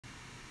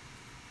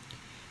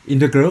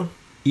Integral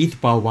e to the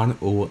power 1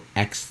 over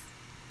x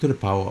to the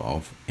power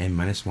of n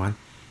minus 1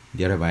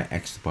 divided by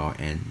x to the power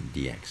n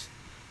dx.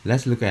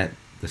 Let's look at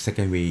the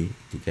second way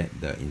to get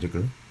the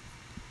integral.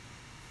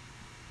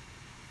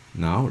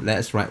 Now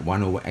let's write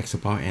 1 over x to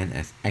the power n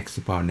as x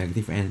to the power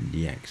negative n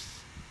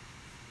dx.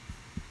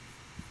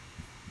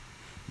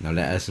 Now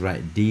let us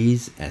write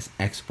these as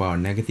x to the power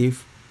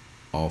negative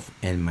of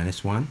n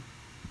minus 1.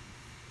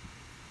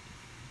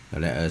 Now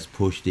let us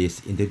push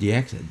this into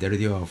dx,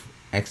 derivative of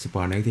x to the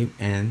power negative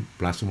n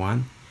plus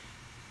 1.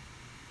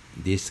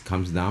 This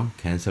comes down,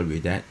 cancel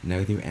with that,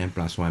 negative n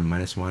plus 1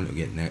 minus 1, we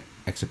get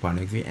x to the power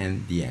negative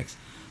n dx.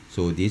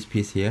 So this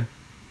piece here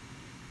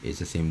is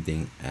the same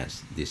thing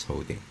as this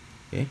whole thing.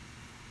 Okay,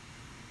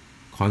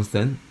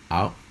 constant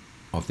out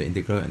of the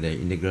integral, and the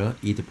integral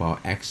e to the power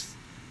x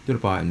to the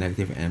power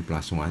negative n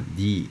plus 1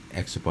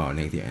 dx to the power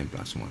negative n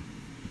plus 1.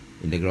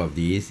 Integral of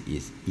this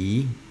is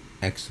e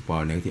x to the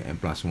power negative n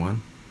plus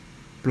 1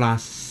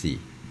 plus c.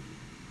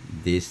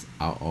 This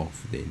out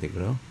of the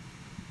integral,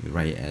 we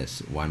write it as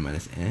 1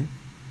 minus n.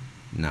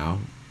 Now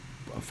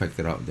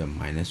factor out the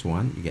minus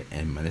 1, you get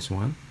n minus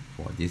 1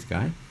 for this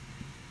guy,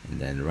 and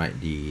then write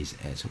these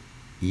as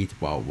e to the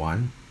power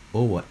 1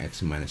 over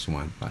x minus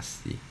 1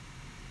 plus c.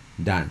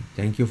 Done.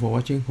 Thank you for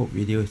watching. Hope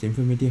video is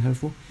informative,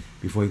 helpful.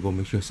 Before you go,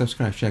 make sure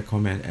subscribe, share,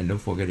 comment, and don't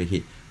forget to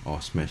hit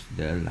or smash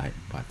the like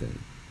button.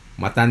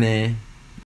 Mata ne!